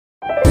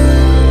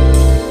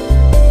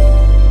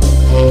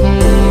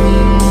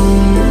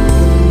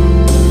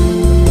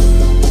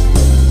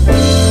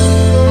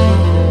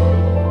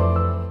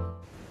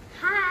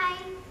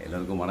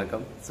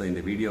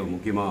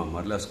முக்கியமாக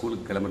மரலா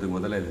ஸ்கூலுக்கு கிளம்புறதுக்கு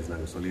முதல்ல இது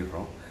நாங்கள்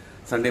சொல்லிடுறோம்.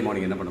 சண்டே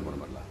மார்னிங் என்ன பண்ண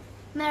போகிறோம் மரலா?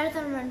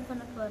 மேரத்தான் ரன்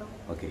பண்ண போறோம்.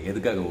 ஓகே,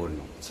 எதுக்காக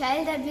ஓடணும்?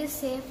 சைல்ட் அபியூஸ்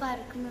சேஃபா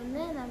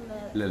இருக்கணும்னு நம்ம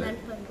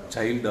ரன் பண்றோம்.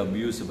 சைல்ட்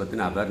அபியூஸ்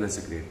பத்தின அவேர்னஸ்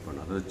கிரியேட்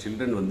பண்ணோம். அதாவது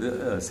சில்ட்ரன் வந்து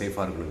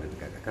சேஃபா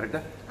இருக்கணும்ன்றதுக்காக.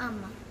 கரெக்டா?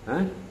 ஆமா.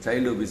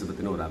 சைல்டு அபியூஸ்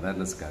பத்தின ஒரு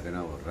அவேர்னஸ்க்காக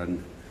நான் ஒரு ரன்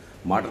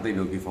மாற்றத்தை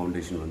நோக்கி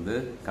ஃபவுண்டேஷன் வந்து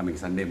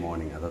கமிங் சண்டே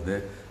மார்னிங், அதாவது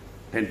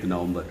 10th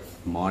நவம்பர்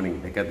மார்னிங்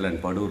Decathalon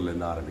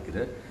படூர்லேருந்து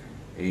ஆரம்பிக்குது.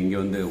 இங்கே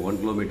வந்து 1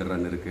 கிலோமீட்டர்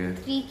ரன் இருக்குது,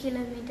 3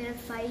 கிலோமீட்டர்,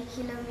 5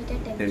 கிலோமீட்டர்,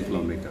 10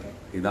 கிலோமீட்டர்.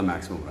 இதுதான்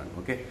மேக்ஸிமம் ரன்.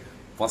 ஓகே,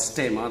 ஃபர்ஸ்ட்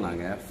டைமாக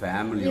நாங்கள்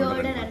ஃபேமிலியோட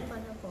ரன்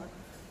பண்ண போகிறோம்.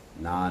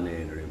 நான்,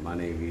 என்னுடைய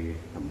மனைவி,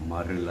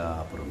 மருளா,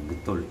 அப்புறம்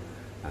மித்துல்,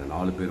 நாங்கள்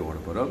 4 பேர் ஓட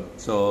போகிறோம்.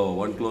 ஸோ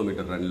 1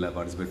 கிலோமீட்டர் ரன்னில்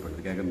பார்ட்டிசிபேட்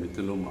பண்ணுறதுக்காக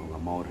மித்துலும் அவங்க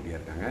அம்மாவும் ரெடியாக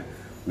இருக்காங்க.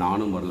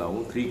 நானும்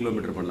மருளாவும் 3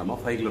 கிலோமீட்டர் பண்ணலாமா,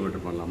 5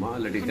 கிலோமீட்டர் பண்ணலாமா,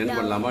 இல்லாட்டி 10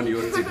 பண்ணலாமான்னு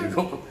யோசிச்சுட்டு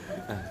இருக்கோம்.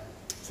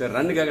 சரி,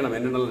 ரன்னுக்காக நம்ம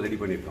என்னென்னலாம் ரெடி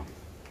பண்ணியிருக்கோம்?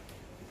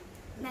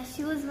 நான்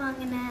ஷூஸ்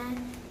வாங்கினேன்,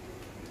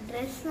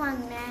 ட்ரெஸ்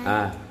வாங்கினேன்,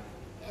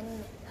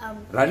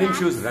 ரன்னிங்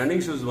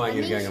ஷூஸ்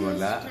வாங்கியிருக்காங்க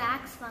முதல்ல.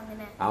 ட்ராக்ஸ்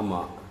வாங்கினேன்.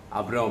 ஆமாம்.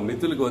 அப்புறம்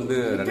மித்துலுக்கு வந்து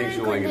ரன்னிங்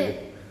ஷூ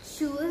வாங்கியிருக்கு,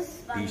 ஷூஸ்,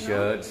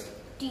 டி-ஷர்ட்ஸ்.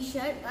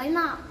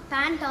 நான்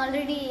pant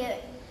already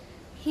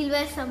he'll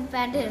wear some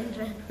pant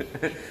என்றேன்.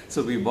 So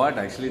we bought,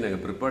 actually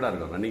நாங்கள் ப்ரிப்பேர்டாக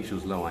இருக்கோம், ரன்னிங்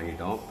ஷூஸ்லாம்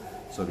வாங்கிட்டோம்.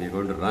 So we are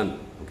going to run.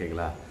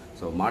 ஓகேங்களா?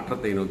 ஸோ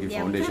மாற்றத்தை நோக்கி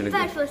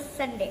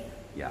ஃபவுண்டேஷனுக்கு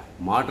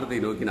மாற்றத்தை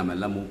நோக்கி நம்ம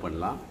எல்லாம் மூவ்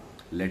பண்ணலாம்.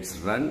 Let's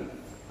run.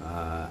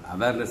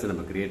 அவேர்னஸ்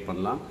நம்ம கிரியேட்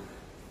பண்ணலாம்.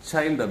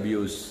 சைல்டு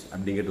அபியூஸ்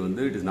அப்படிங்கிறது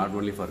வந்து it is not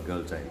only for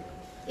girl child,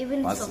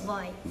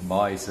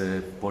 boys,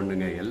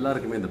 பொண்ணுங்க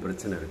எல்லாருக்குமே இந்த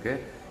பிரச்சனை இருக்கு.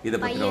 இதை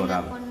பற்றி ஒரு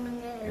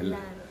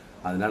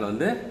அதனால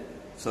வந்து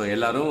ஸோ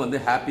எல்லாரும் வந்து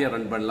ஹாப்பியாக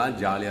ரன் பண்ணலாம்,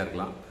 ஜாலியாக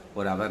இருக்கலாம்,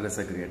 ஒரு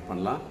அவேர்னஸை கிரியேட்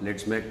பண்ணலாம்.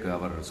 Let's make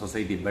our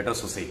society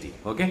better society.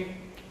 Okay,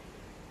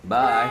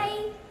 பாய்.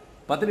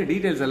 பற்றின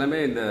டீட்டெயில்ஸ் எல்லாமே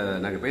இந்த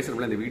நாங்கள்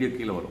பேசுகிறோம்ல இந்த வீடியோ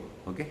கீழே வரும்.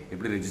 ஓகே,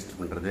 எப்படி ரெஜிஸ்டர்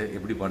பண்ணுறது,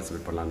 எப்படி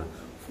பார்ட்டிசிபேட் பண்ணலான்னு.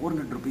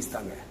 400 rupees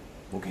தாங்க.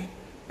 ஓகே,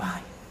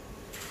 பாய்.